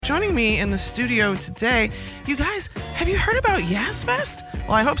Joining me in the studio today, you guys, have you heard about YAS Fest?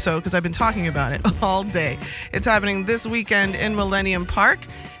 Well, I hope so, because I've been talking about it all day. It's happening this weekend in Millennium Park.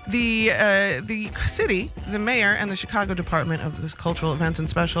 The city, the mayor, and the Chicago Department of this Cultural Affairs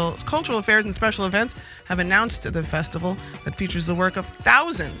and Special Events have announced the festival that features the work of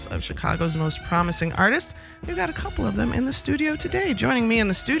thousands of Chicago's most promising artists. We've got a couple of them in the studio today. Joining me in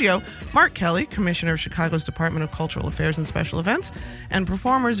the studio, Mark Kelly, Commissioner of Chicago's Department of Cultural Affairs and Special Events, and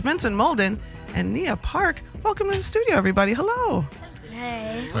performers Vincent Molden and Nia Park. Welcome to the studio, everybody. Hello.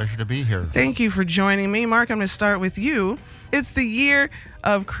 Hey. Pleasure to be here. Thank you for joining me. Mark, I'm going to start with you. It's the year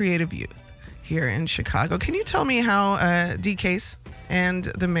of creative youth here in Chicago. Can you tell me how DCASE and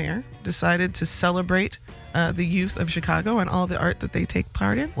the mayor decided to celebrate the youth of Chicago and all the art that they take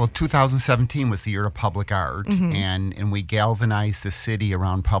part in? Well, 2017 was the year of public art, and we galvanized the city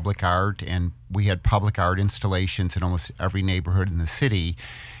around public art, and we had public art installations in almost every neighborhood in the city.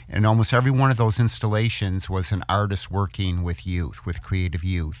 And almost every one of those installations was an artist working with youth, with creative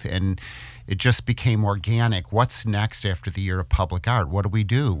youth. And it just became organic. What's next after the year of public art? What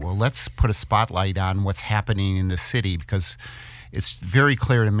do? Well, let's put a spotlight on what's happening in the city, because it's very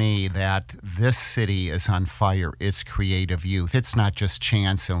clear to me that this city is on fire. It's creative youth. It's not just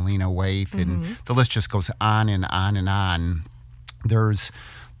Chance and Lena Waithe, and the list just goes on and on and on. There's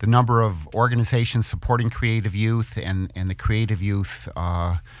the number of organizations supporting creative youth, and the creative youth,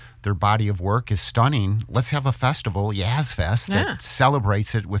 their body of work is stunning. Let's have a festival, YAS Fest, that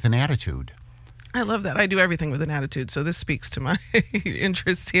celebrates it with an attitude. I love that. I do everything with an attitude, so this speaks to my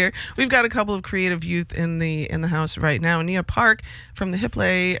interests here. We've got a couple of creative youth in the house right now. Nia Park from the hip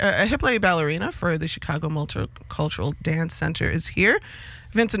play ballerina for the Chicago Multicultural Dance Center is here.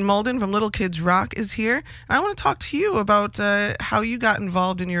 Vincent Molden from Little Kids Rock is here. And I want to talk to you about how you got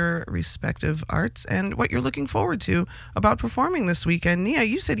involved in your respective arts and what you're looking forward to about performing this weekend. Nia,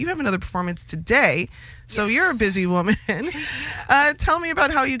 you said you have another performance today, so you're a busy woman. Tell me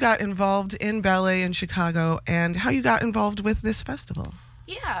about how you got involved in ballet in Chicago and how you got involved with this festival.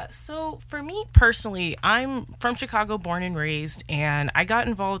 Yeah, so for me personally, I'm from Chicago, born and raised, and I got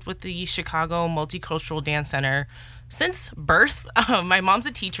involved with the Chicago Multicultural Dance Center since birth. My mom's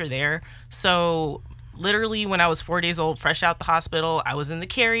a teacher there, so literally when I was 4 days old, fresh out the hospital, I was in the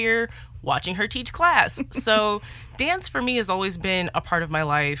carrier watching her teach class. So dance for me has always been a part of my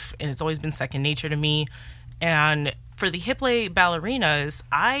life, and it's always been second nature to me. And for the hip play ballerinas,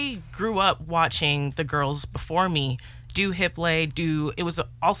 I grew up watching the girls before me do hip play, it was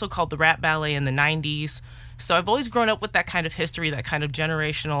also called the rap ballet in the 90s. So I've always grown up with that kind of history, that kind of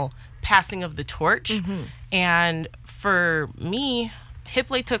generational passing of the torch. And for me, hip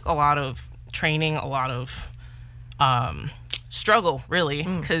play took a lot of training, a lot of struggle, really,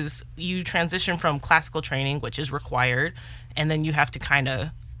 because you transition from classical training, which is required, and then you have to kind of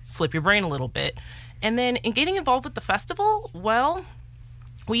flip your brain a little bit. And then in getting involved with the festival, well,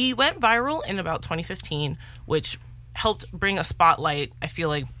 we went viral in about 2015, which helped bring a spotlight, I feel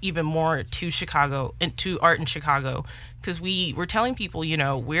like, even more to Chicago and to art in Chicago, because we were telling people,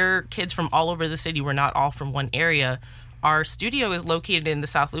 we're kids from all over the city. We're not all from one area. Our studio is located in the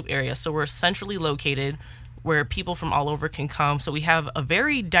South Loop area, so we're centrally located where people from all over can come. So we have a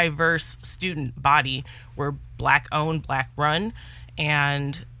very diverse student body. We're Black-owned, Black-run,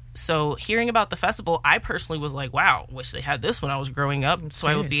 and so hearing about the festival, I personally was like, wow, wish they had this when I was growing up. So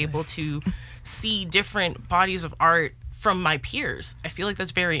I would be able to see different bodies of art from my peers. I feel like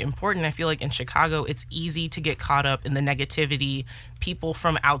that's very important. I feel like in Chicago, it's easy to get caught up in the negativity. People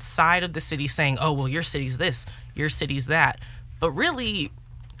from outside of the city saying, oh, well, your city's this, your city's that. But really,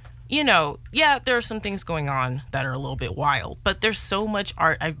 there are some things going on that are a little bit wild. But there's so much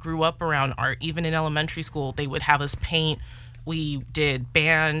art. I grew up around art. Even in elementary school, they would have us paint. We did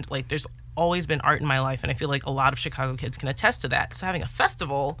band. There's always been art in my life, and I feel like a lot of Chicago kids can attest to that. So having a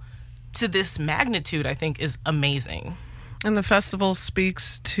festival to this magnitude, I think, is amazing. And the festival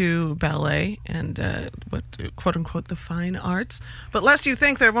speaks to ballet and what, quote unquote, the fine arts. But lest you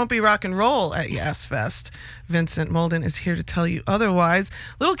think there won't be rock and roll at YAS Fest, Vincent Molden is here to tell you otherwise.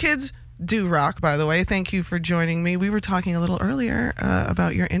 Little kids do rock, by the way. Thank you for joining me. We were talking a little earlier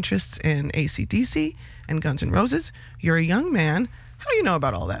about your interests in AC/DC and Guns N' Roses. You're a young man. How do you know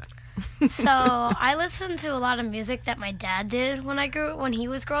about all that? So I listened to a lot of music that my dad did when he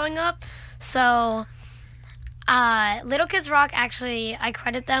was growing up. So Little Kids Rock, actually, I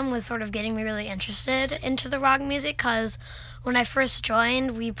credit them with sort of getting me really interested into the rock music, because when I first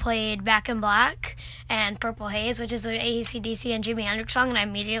joined, we played Back in Black and Purple Haze, which is an AC/DC and Jimi Hendrix song, and I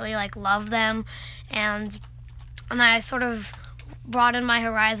immediately loved them. And I sort of broadened my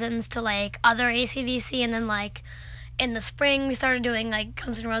horizons to other AC/DC, and then in the spring, we started doing like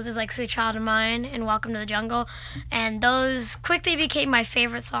Guns N' Roses, like Sweet Child of Mine and Welcome to the Jungle. And those quickly became my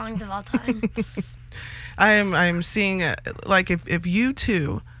favorite songs of all time. I'm seeing, like, if you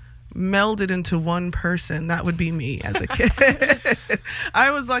two melded into one person, that would be me as a kid.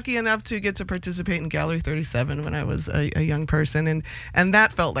 I was lucky enough to get to participate in Gallery 37 when I was a young person, and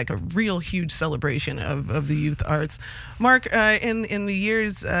that felt like a real huge celebration of the youth arts. Mark, in the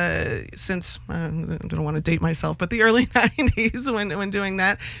years since, I don't want to date myself, but the early 90s when doing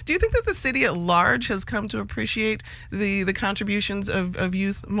that, do you think that the city at large has come to appreciate the contributions of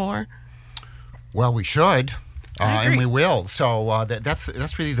youth more? Well, we should. And we will. So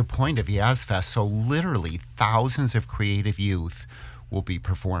that's really the point of YAS Fest. So literally thousands of creative youth will be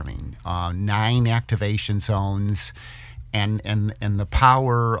performing. 9 activation zones, and the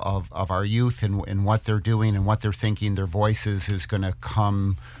power of our youth and what they're doing and what they're thinking, their voices, is going to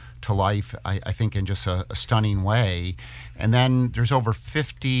come to life, I think, in just a stunning way. And then there's over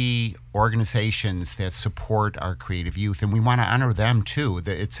 50 organizations that support our creative youth, and we want to honor them too.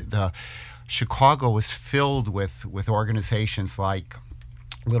 Chicago is filled with organizations like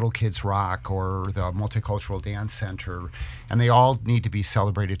Little Kids Rock or the Multicultural Dance Center, and they all need to be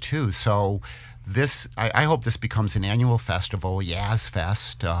celebrated too. So I hope this becomes an annual festival, YAS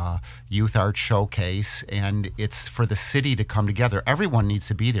Fest, Youth Art Showcase, and it's for the city to come together. Everyone needs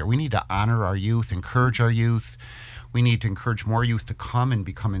to be there. We need to honor our youth, encourage our youth. We need to encourage more youth to come and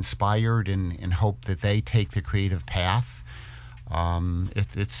become inspired and hope that they take the creative path.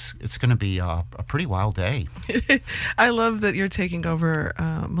 It's going to be a pretty wild day. I love that you're taking over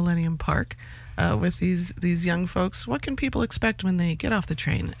Millennium Park with these young folks. What can people expect when they get off the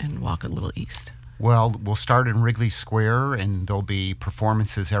train and walk a little east? Well, we'll start in Wrigley Square, and there'll be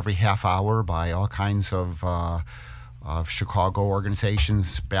performances every half hour by all kinds of Chicago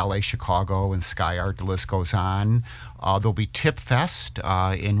organizations, Ballet Chicago and Sky Art, the list goes on. There'll be Tip Fest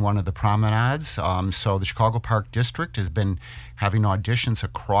in one of the promenades. So the Chicago Park District has been having auditions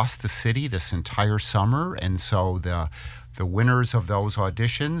across the city this entire summer, and so the winners of those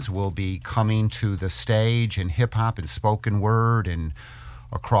auditions will be coming to the stage in hip-hop and spoken word and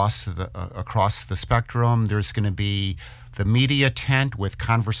across the spectrum. There's going to be the media tent with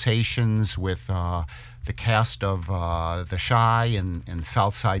conversations with the cast of The Shy and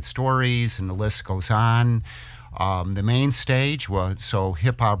South Side Stories, and the list goes on. The main stage was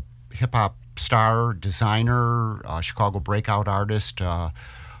hip hop star, designer, Chicago breakout artist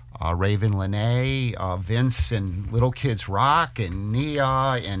Raven Lene, Vince and Little Kids Rock, and Nia,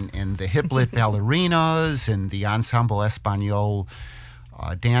 and the Hiplet Ballerinas, and the Ensemble Espanol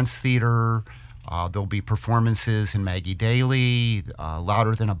Dance Theater. There'll be performances in Maggie Daly.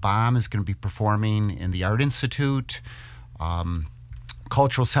 Louder Than a Bomb is going to be performing in the Art Institute.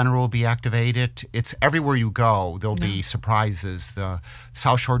 Cultural Center will be activated. It's everywhere you go, there'll be surprises. The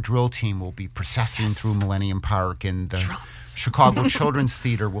South Shore Drill Team will be processing through Millennium Park, and the Chicago Children's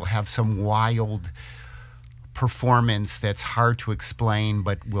Theater will have some wild performance that's hard to explain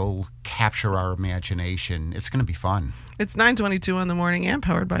but will capture our imagination. It's going to be fun. It's 9:22 on the morning and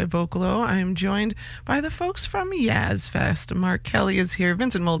powered by Vocalo. I am joined by the folks from YAS Fest. Mark Kelly is here,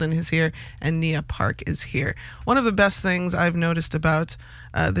 Vincent Molden is here, and Nia Park is here. One of the best things I've noticed about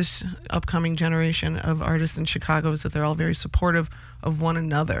this upcoming generation of artists in Chicago is that they're all very supportive of one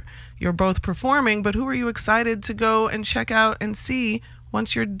another. You're both performing, but who are you excited to go and check out and see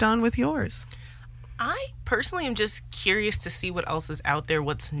once you're done with yours? I personally am just curious to see what else is out there,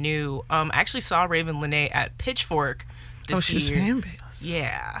 what's new. I actually saw Raven Lene at Pitchfork this year. Oh, she's fan-based.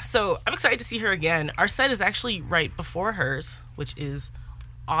 Yeah. So I'm excited to see her again. Our set is actually right before hers, which is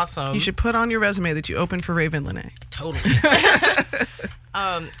awesome. You should put on your resume that you opened for Raven Lene. Totally.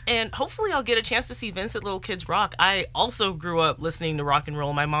 And hopefully I'll get a chance to see Vince at Little Kids Rock. I also grew up listening to rock and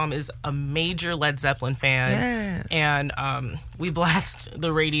roll. My mom is a major Led Zeppelin fan. Yes. And we blast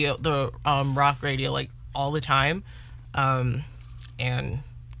the radio, the rock radio, like all the time. And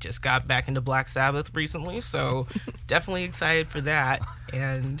just got back into Black Sabbath recently, so definitely excited for that.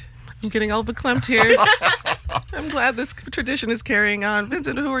 And I'm getting all verklempt here. I'm glad this tradition is carrying on.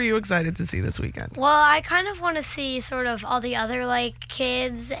 Vincent, who are you excited to see this weekend? Well, I kind of want to see sort of all the other, like,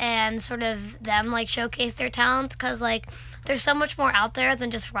 kids and sort of them, like, showcase their talents, because, like, there's so much more out there than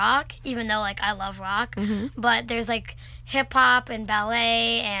just rock, even though, like, I love rock. Mm-hmm. But there's, like, hip-hop and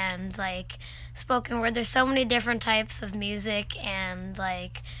ballet and, like, spoken word. There's so many different types of music and,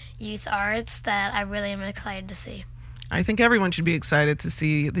 like, youth arts that I really am excited to see. I think everyone should be excited to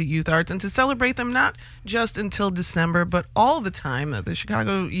see the youth arts and to celebrate them not just until December, but all the time. The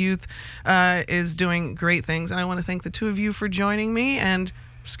Chicago Youth is doing great things, and I want to thank the two of you for joining me, and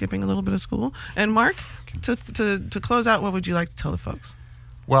skipping a little bit of school. And Mark, to close out, what would you like to tell the folks?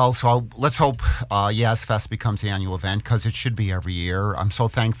 Well, so let's hope YAS Fest becomes an annual event, because it should be every year. I'm so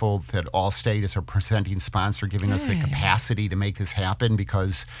thankful that Allstate is our presenting sponsor, giving us the capacity to make this happen,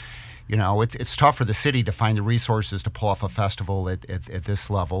 because, you know, it's tough for the city to find the resources to pull off a festival at this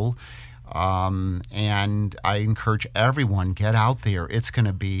level. And I encourage everyone, get out there. It's going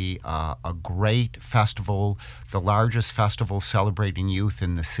to be a great festival, the largest festival celebrating youth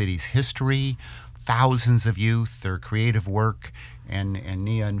in the city's history. Thousands of youth, their creative work, and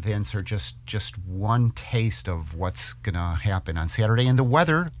Nia and Vince are just one taste of what's going to happen on Saturday. And the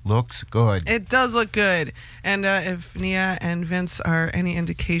weather looks good. It does look good. And if Nia and Vince are any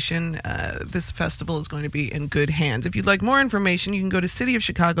indication, this festival is going to be in good hands. If you'd like more information, you can go to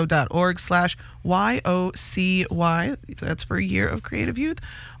cityofchicago.org/YOCY. That's for Year of Creative Youth.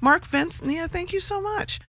 Mark, Vince, Nia, thank you so much.